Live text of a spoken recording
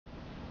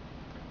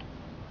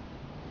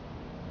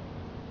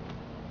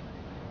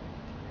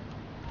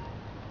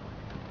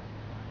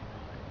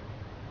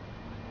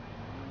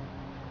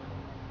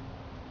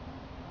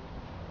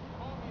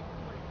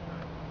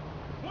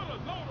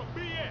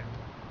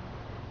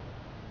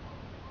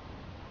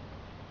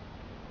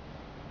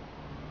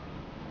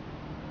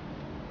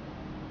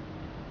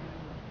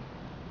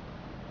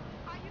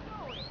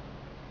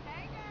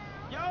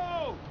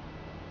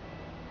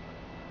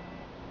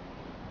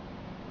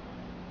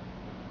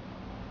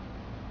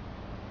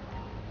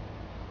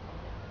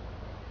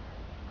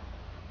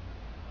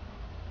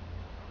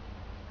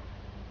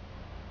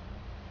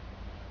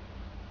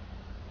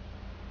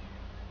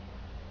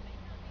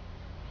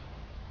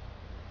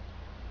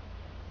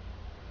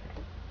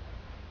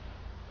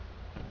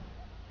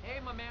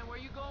Hey, my man, where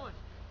you going?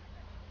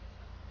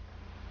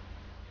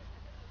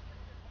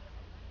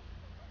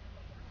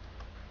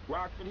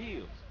 Rockford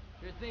Hills.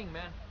 Sure thing,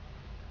 man.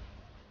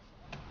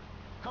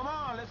 Come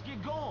on, let's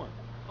get going.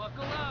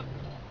 Buckle up.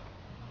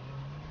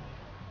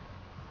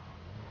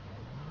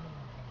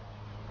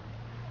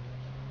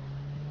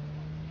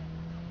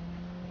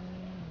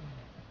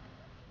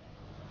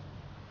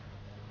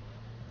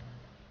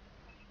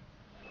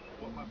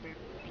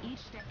 Each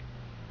step.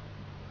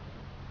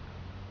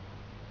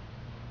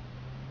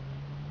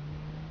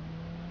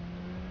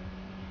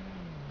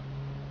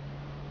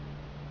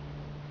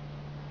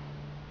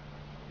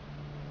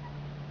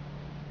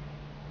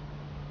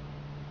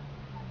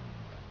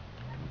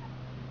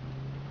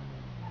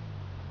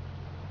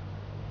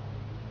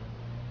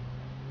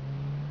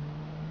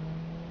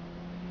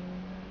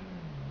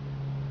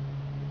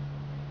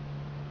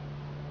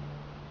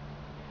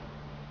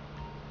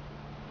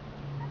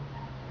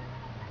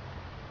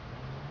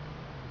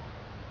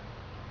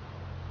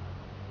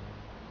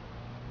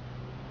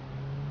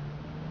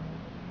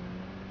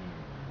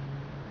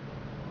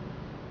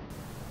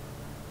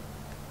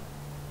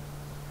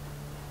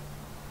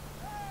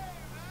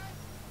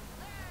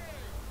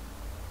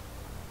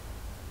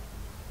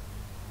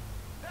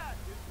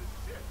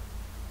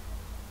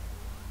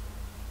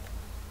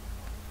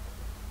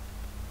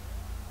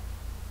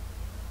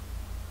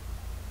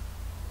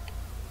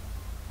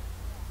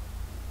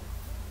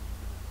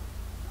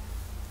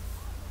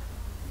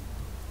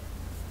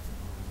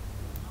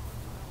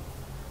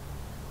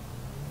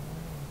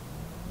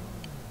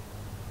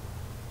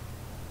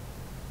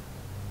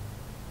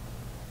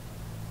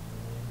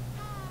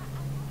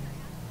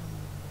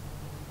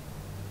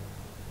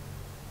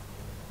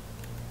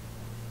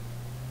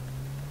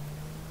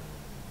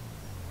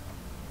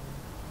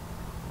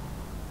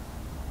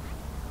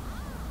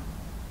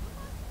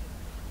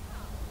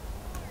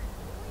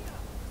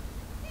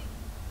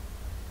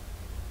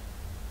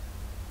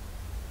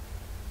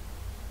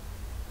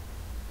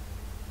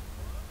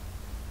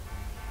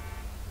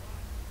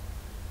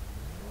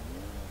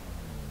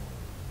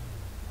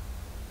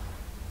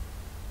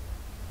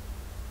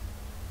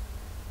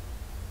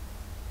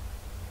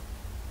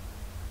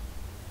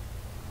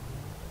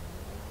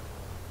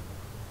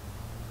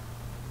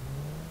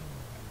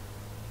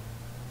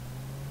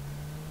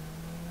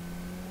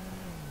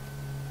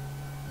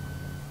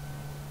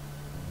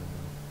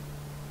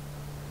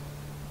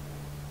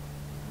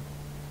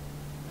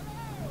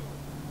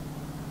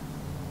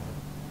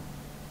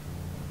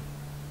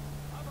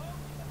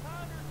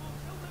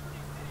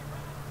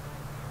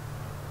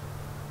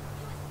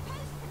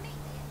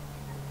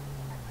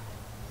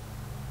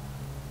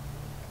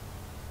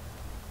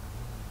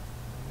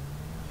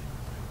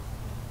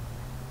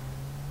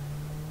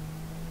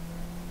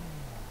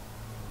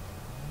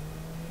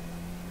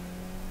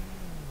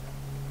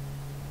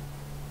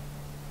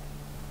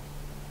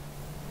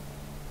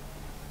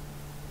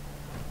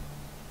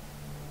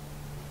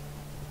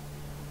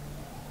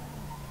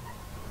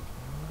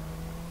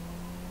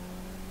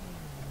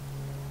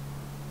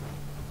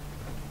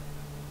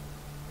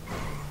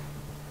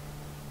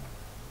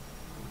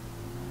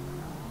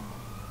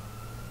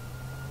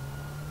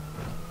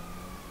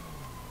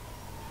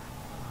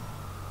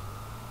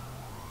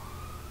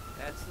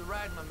 That's the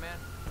ride, my man.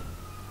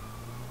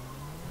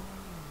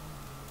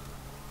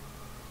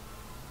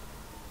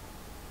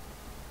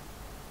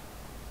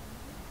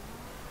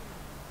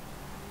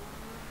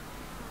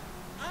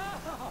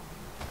 Ah!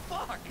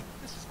 Fuck!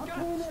 This is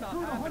gotta stop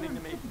happening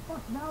to me.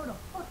 $150 an hour to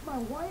fuck my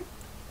wife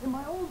in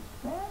my own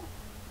bed?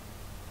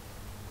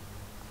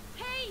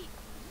 Hey!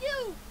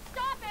 You!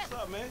 Stop it!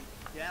 What's up, man?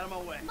 Get out of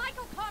my way.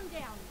 Michael, calm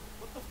down.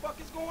 What the fuck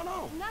is going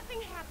on?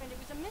 Nothing happened. It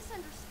was a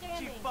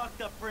misunderstanding. She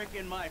fucked a brick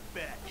in my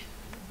bed. You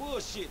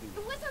bullshitting.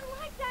 It wasn't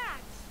like that.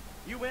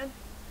 You in?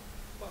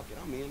 Fuck it,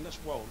 I'm in. Let's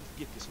roll. Let's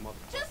get this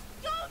motherfucker. Just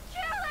don't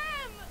kill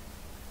him!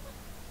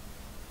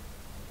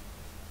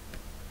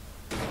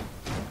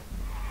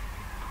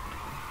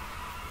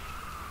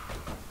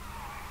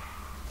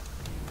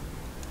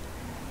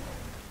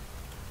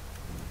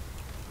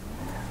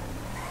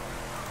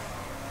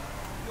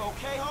 You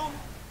okay, homie?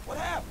 What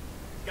happened?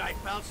 Guy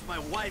bounced my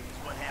wife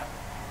is what happened.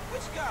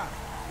 Which guy?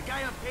 The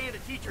guy I'm paying to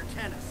teach her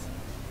tennis.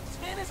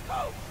 Tennis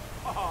coach?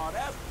 Oh,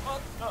 that's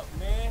fucked up,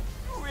 man.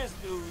 You rich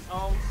dudes,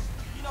 homie.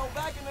 You know,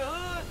 back in the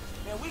hood,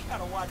 man, we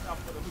gotta watch out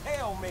for the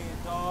mailman,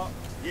 dog.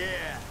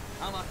 Yeah,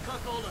 I'm a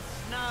cuckold, a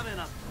snob, and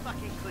a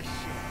fucking cliche.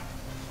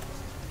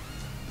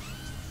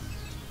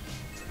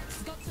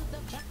 Go to the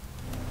back.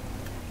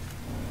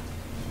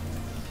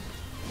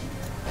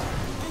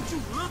 Ain't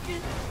you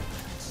looking?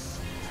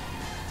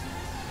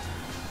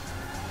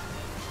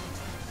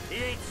 He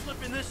ain't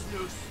slipping this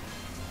noose.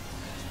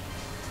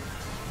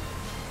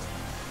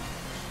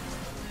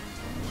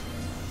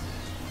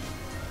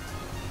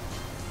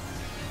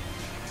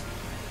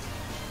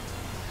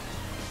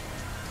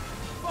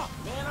 Fuck,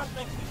 man, I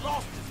think we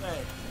lost his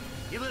ass.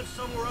 He lives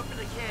somewhere up in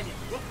the canyon.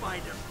 We'll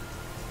find him.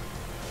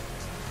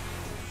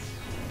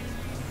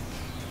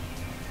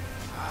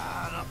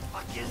 Ah, the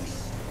fuck is he?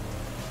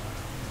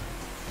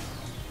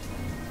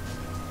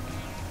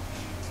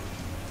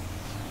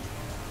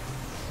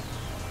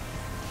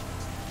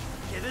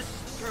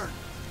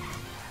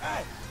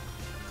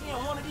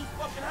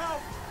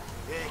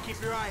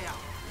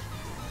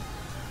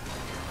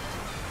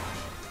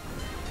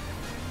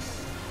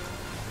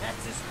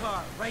 That's his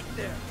car, right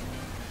there.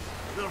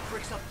 Little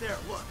prick's up there,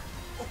 look.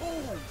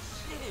 Oh,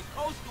 shit.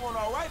 Coach doing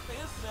all right for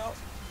himself.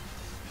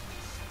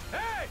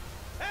 Hey!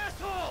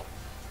 Asshole!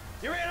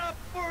 You ran off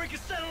before we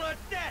could settle our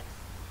debts!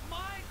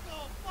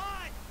 Michael,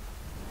 fine!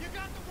 You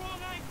got the wrong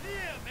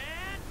idea,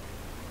 man!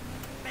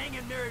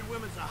 Banging married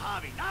women's a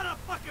hobby, not a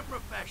fucking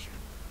profession.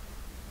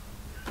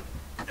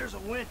 There's a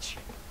winch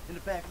in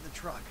the back of the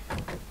truck.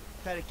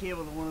 Tied a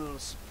cable to one of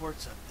those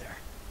supports up there.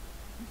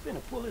 You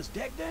finna pull his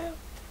deck down?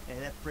 Hey,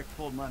 that prick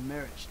pulled my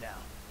marriage down.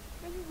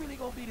 Man, you really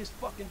gonna be this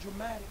fucking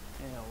dramatic?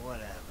 Yeah,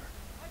 whatever.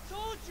 I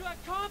told you I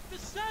comped the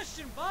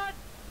session, bud!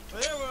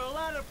 Well, there were a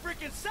lot of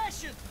freaking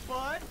sessions,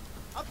 bud.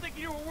 I'm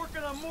thinking you were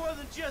working on more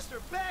than just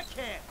her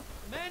backhand.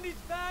 Mandy's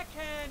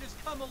backhand has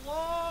come a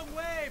long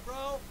way,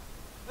 bro.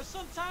 But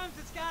sometimes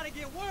it's gotta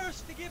get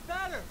worse to get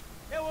better.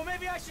 Yeah, well,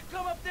 maybe I should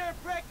come up there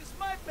and practice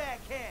my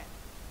backhand.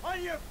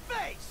 On your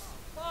face!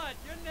 Bud,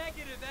 your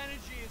negative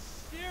energy is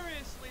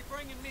seriously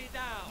bringing me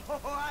down.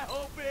 Oh, I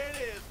hope it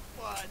is,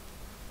 bud.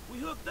 We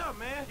hooked up,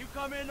 man. You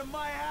come into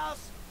my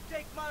house,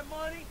 take my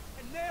money,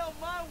 and nail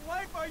my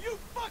wife? Are you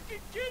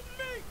fucking kidding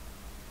me?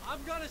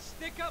 I'm gonna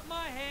stick up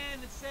my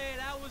hand and say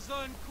that was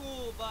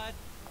uncool, bud.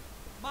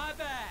 My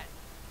bad.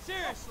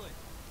 Seriously.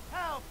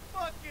 How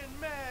fucking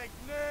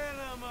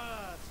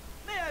magnanimous!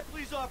 May I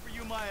please offer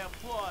you my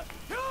applause?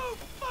 You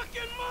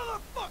fucking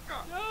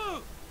motherfucker!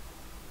 Dude!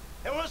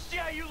 And we'll see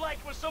how you like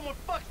when someone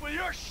fucks with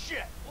your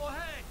shit! Well,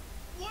 hey,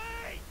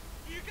 wait!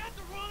 You got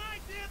the wrong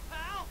idea,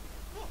 pal!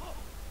 Whoa!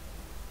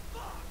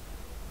 Fuck!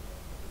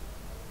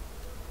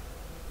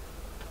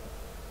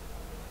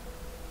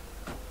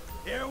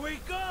 Here we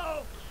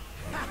go!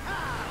 Ha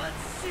ha!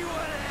 Let's see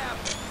what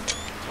happens!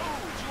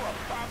 Dude, you are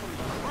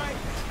probably right.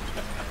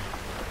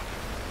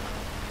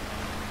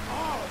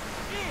 Oh,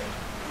 shit!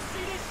 You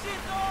see this shit,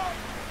 dog?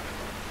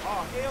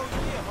 Oh, hell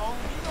yeah,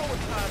 homie. You know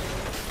what time it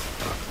is.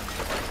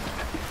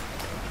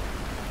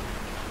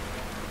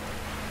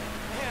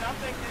 Man, I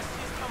think this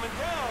shit's coming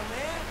down,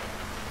 man.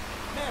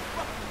 Man,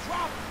 fucking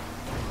drop it.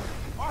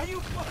 Are you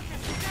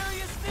fucking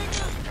serious,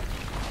 nigga?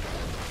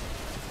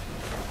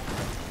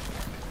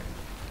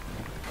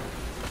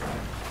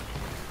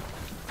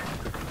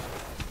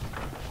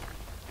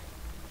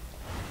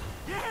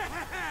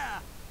 Yeah!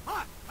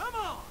 Huh, come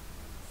on!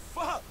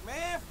 Fuck,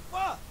 man,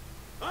 fuck.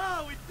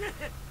 Oh, we did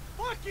it!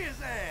 Fuck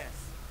his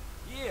ass!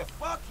 Yeah,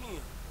 fuck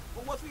him.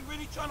 But was we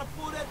really trying to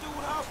pull that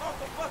dude's house off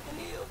the fucking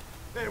hill?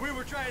 Hey, we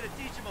were trying to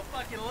teach him a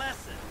fucking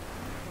lesson.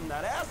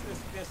 Now that's an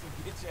expensive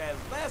bitch-ass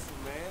lesson,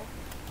 man.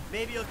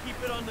 Maybe he'll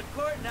keep it on the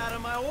court and out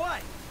of my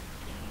wife.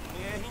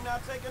 Yeah, he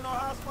not taking no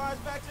housewives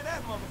back to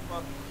that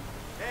motherfucker.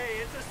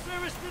 Hey, it's a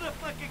service to the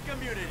fucking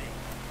community.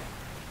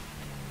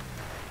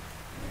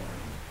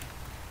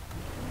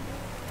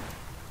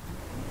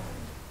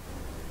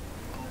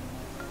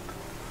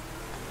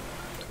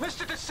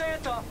 Mr.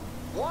 DeSanta,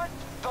 what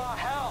the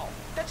hell?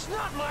 That's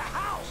not my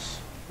house!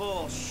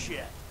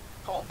 Bullshit.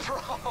 Oh,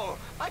 bro,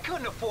 I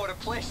couldn't afford a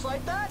place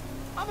like that.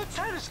 I'm a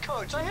tennis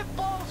coach. I hit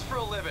balls for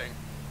a living.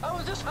 I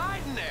was just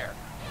hiding there.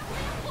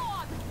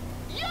 Look!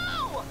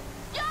 You!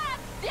 Yes,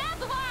 that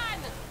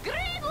one!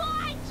 Green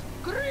light!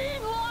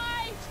 Green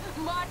light!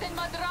 Martin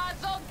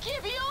Madrazo,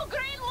 give you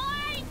green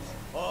light!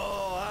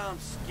 Oh, I'm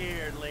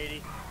scared,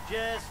 lady.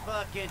 Just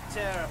fucking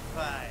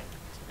terrified.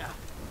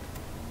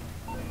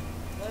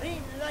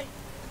 Green light!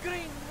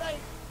 Green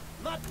light!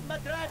 Martin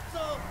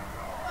Madrazo!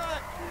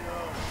 Fuck you!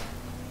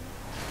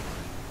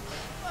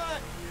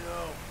 Fuck you!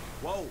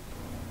 Whoa.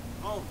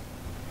 Oh,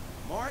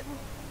 Martin?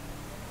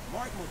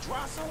 Martin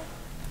Madrazo?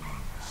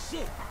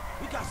 Shit,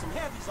 we got some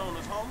heavies on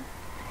us, homie.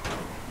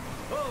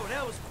 Oh,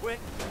 that was quick.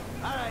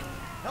 All right,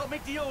 help me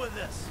deal with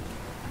this.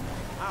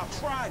 I'll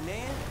try,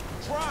 man.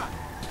 Try.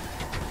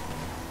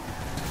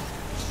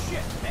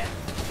 Shit, man.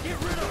 Get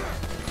rid of her.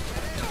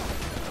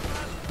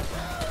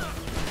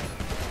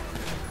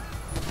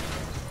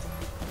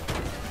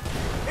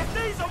 If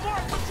these are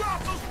Martin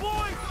Madrazo's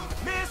boys,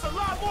 man, it's a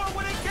lot more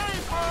where they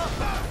came from.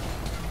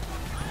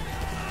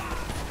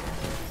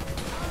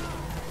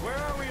 Where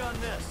are we on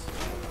this?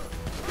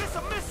 It's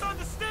a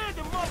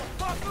misunderstanding,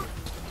 motherfucker.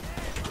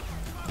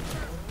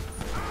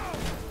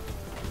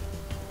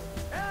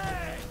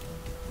 Hey!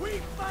 We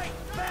fight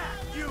back,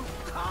 you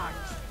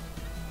cocks!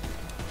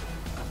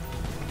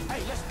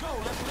 Hey, let's go.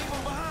 Let's leave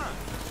them behind.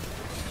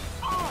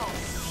 Oh,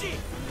 shit.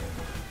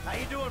 How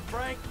you doing,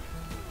 Frank?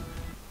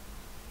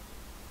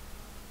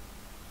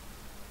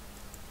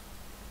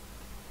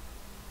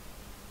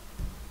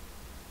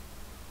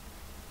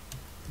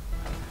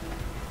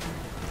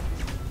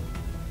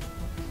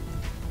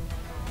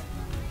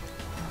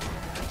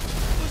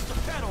 Push the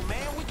pedal,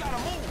 man. We gotta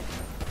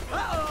move.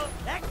 Uh-oh!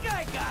 That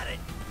guy got it!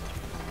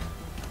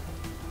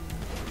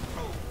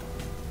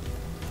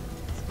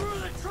 Screw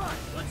the truck!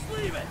 Let's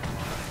leave it!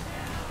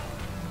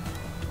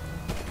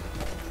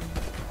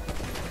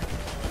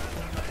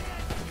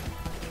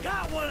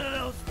 Got one of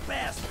those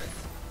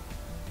bastards!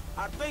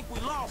 I think we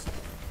lost it.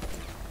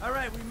 All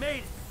right, we made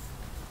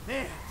it.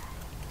 Man,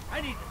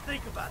 I need to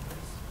think about this.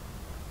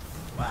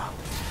 Wow.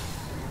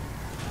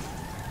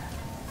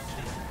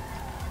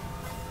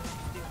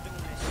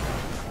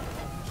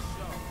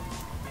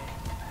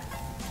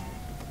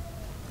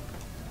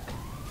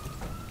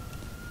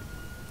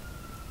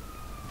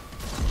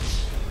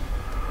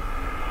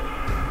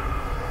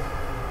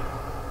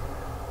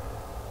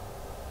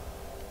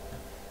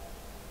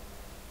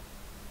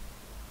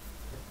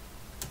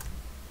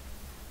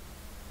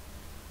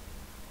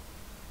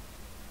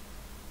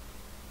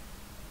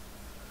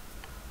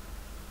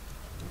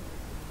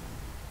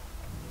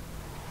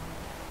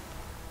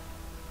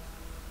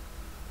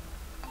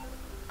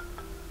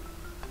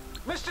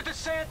 Mr.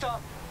 DeSanta,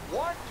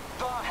 what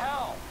the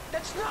hell?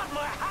 That's not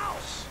my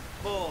house!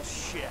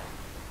 Bullshit.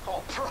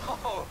 Oh,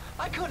 bro,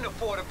 I couldn't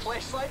afford a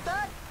place like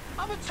that.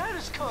 I'm a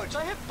tennis coach.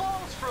 I hit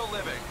balls for a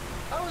living.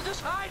 I was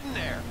just hiding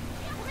there.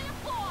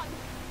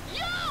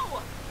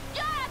 You!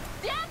 Yes,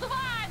 that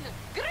one!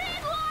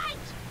 Green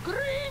light!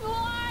 Green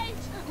light!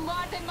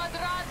 Martin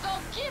Madrazo,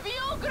 give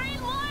you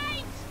green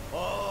light!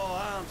 Oh,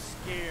 I'm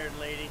scared,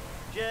 lady.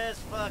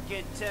 Just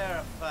fucking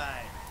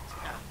terrified.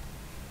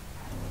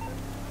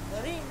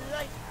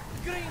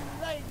 Green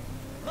light,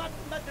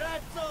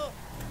 Madrazo.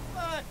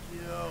 Fuck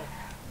you.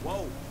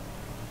 Whoa.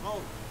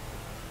 Oh.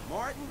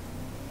 Martin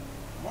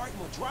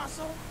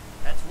Madrazo?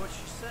 That's what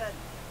she said.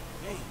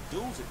 Hey,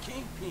 dude's a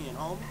kingpin,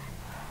 homie.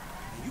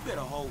 And you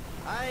better hope.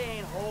 I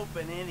ain't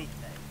hoping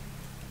anything.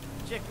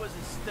 Chick was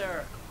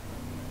hysterical.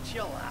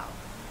 Chill out.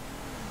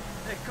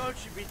 That coach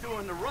should be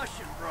doing the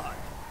Russian broad.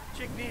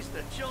 Chick needs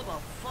to chill the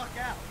fuck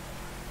out.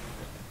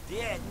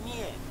 Dead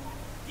men.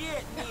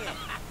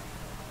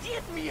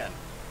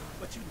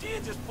 But you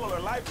did just pull her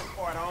life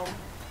apart, homie.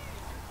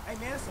 Hey,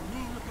 man, that's some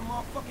mean-looking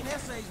motherfucking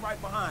essays right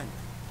behind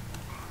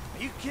you.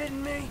 Are you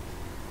kidding me?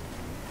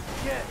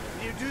 Kid,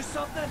 can you do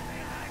something?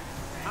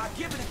 I'll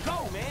give it a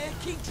go, man.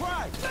 Keep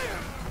trying.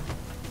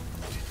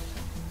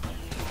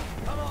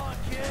 Come on,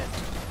 kid.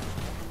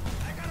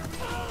 I gotta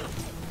reload.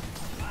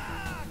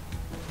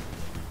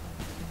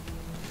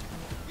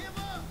 Give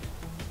up.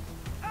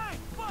 Hey,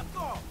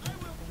 fuck off. I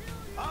will kill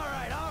you. All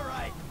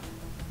right.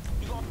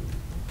 You gonna...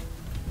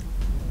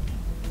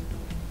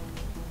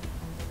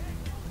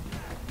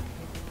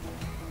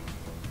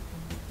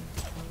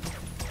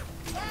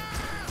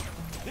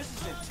 This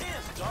is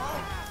intense,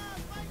 dog.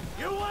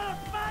 You wanna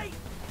fight?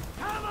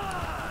 Come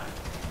on!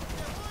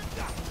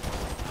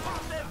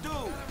 Pop that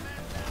dude.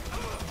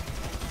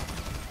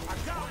 I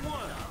got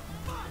one.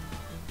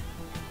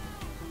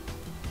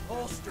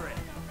 Holster it.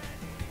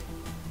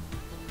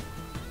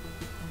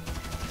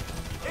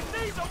 If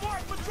these are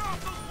Mark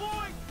Madrazo's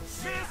boys,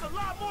 man, it's a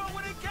lot more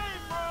where they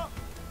came from.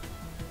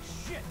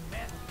 Shit,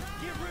 man.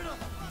 Get rid of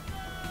them.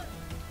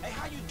 Hey,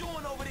 how you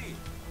doing over there?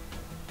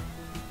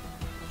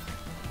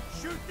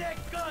 Shoot that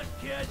gun,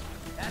 kid.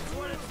 That's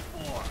what it's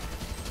for.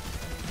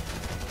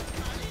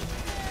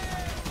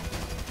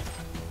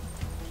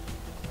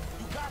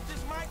 You got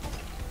this, Michael?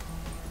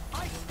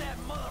 Ice that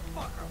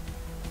motherfucker.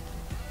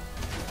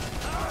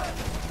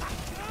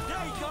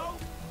 There you go.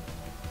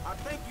 I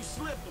think you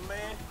slipped him,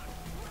 man.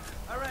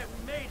 All right,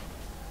 we made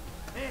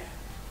it. Man,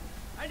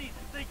 I need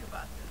to think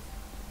about this.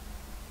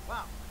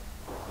 Wow.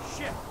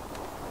 Shit.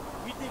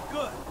 You did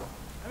good.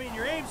 I mean,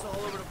 your aim's all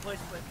over the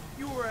place, but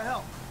you were a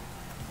help.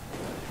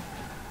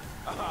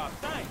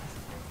 Thanks.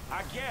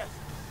 I guess.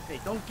 Hey,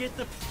 don't get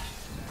the...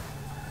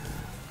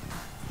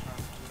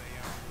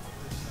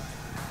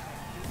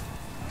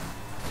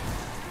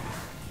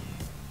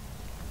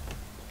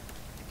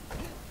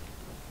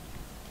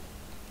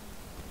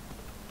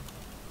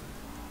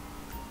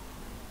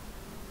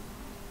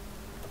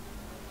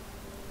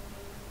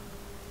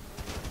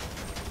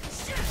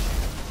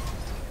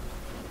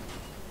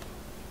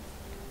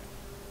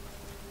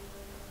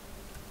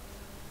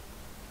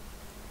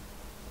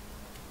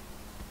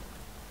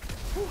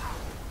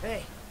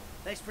 Hey,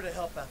 thanks for the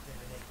help out there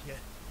today, kid.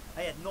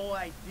 I had no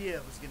idea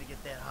it was gonna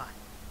get that hot.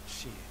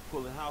 Shit,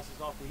 pulling houses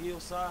off the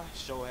hillside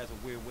sure has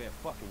a weird way of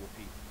fucking with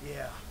people.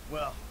 Yeah,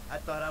 well, I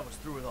thought I was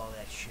through with all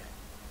that shit.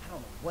 I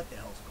don't know what the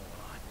hell's going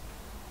on.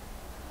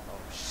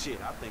 Oh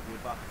shit, I think we're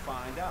about to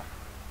find out.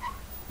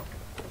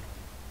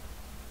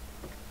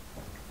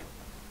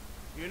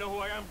 You know who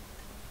I am?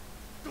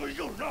 Do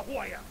you know who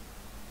I am?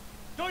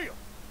 Do you?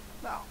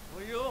 No.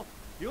 Who you?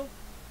 You?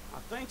 I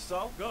think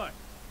so. Good.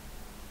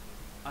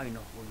 I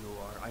know who you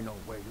are. I know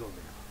where you live.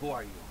 Who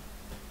are you?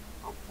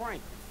 I'm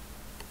Franklin.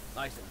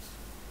 License.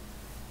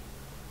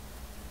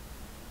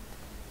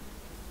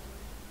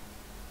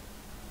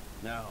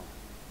 No.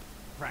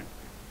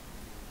 Franklin.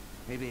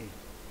 Maybe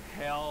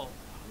hell,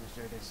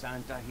 Mr.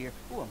 DeSanta here.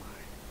 Who am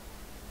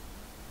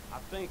I? I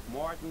think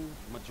Martin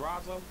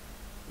Madrazo.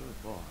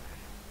 Good boy.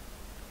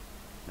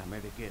 Now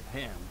maybe give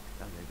him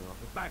a little of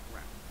his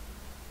background.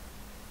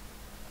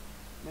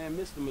 Man,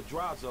 Mr.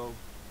 Madrazo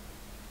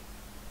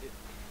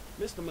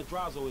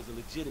is a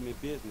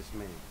legitimate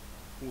businessman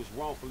who was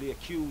wrongfully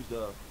accused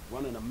of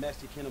running a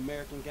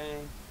Mexican-American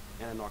gang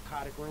and a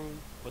narcotic ring,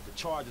 but the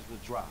charges were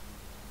dropped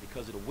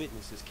because of the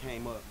witnesses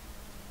came up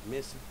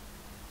missing.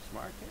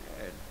 Smart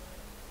kid.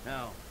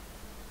 Now,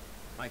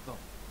 Michael,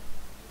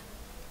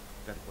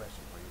 got a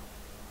question for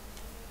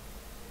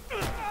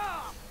you.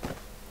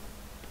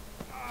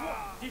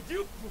 What did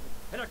you prove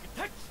an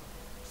architectural,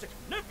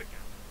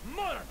 significant,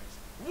 modernist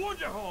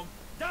wonder home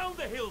down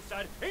the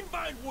hillside in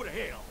Vinewood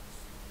Hills?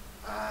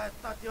 I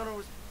thought the owner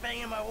was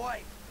banging my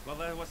wife. Well,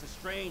 that was a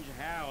strange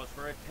house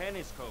for a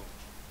tennis coach.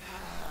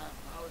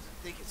 I wasn't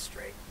thinking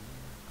straight.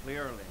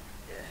 Clearly.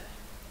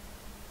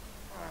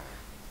 Yeah.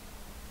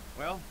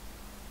 Well,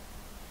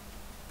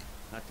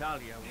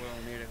 Natalia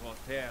will need a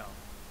hotel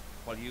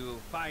while you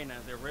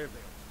finance the rebuild,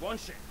 won't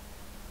she?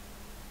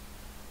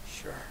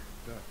 Sure.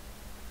 Good.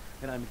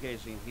 And I'm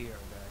guessing here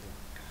that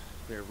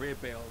the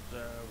rebuild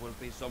will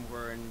be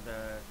somewhere in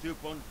the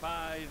 2.5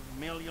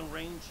 million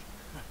range.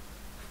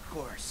 Of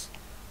course.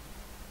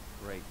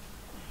 Great.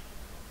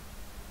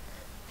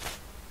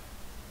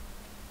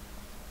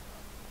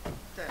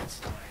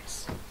 That's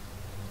nice.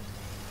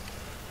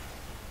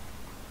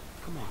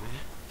 Come on,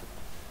 man.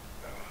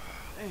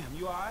 Damn,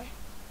 you alright?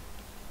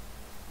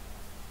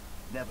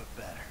 Never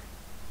better.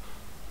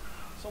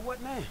 So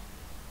what now?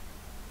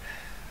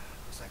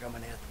 Looks like I'm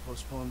gonna have to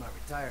postpone my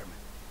retirement.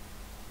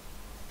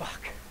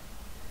 Fuck.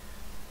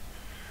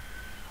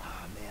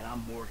 Ah, man,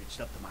 I'm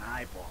mortgaged up to my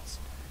eyeballs.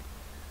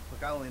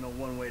 Look, I only know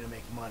one way to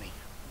make money.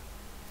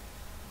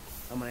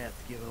 I'm gonna have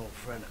to give an old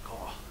friend a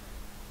call.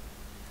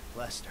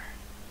 Lester.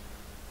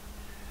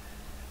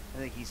 I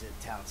think he's in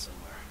town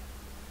somewhere.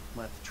 I'm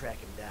gonna have to track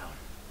him down.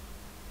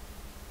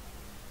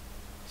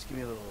 Just give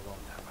me a little alone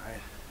time,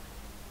 alright?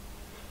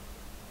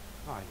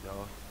 Alright,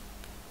 dog.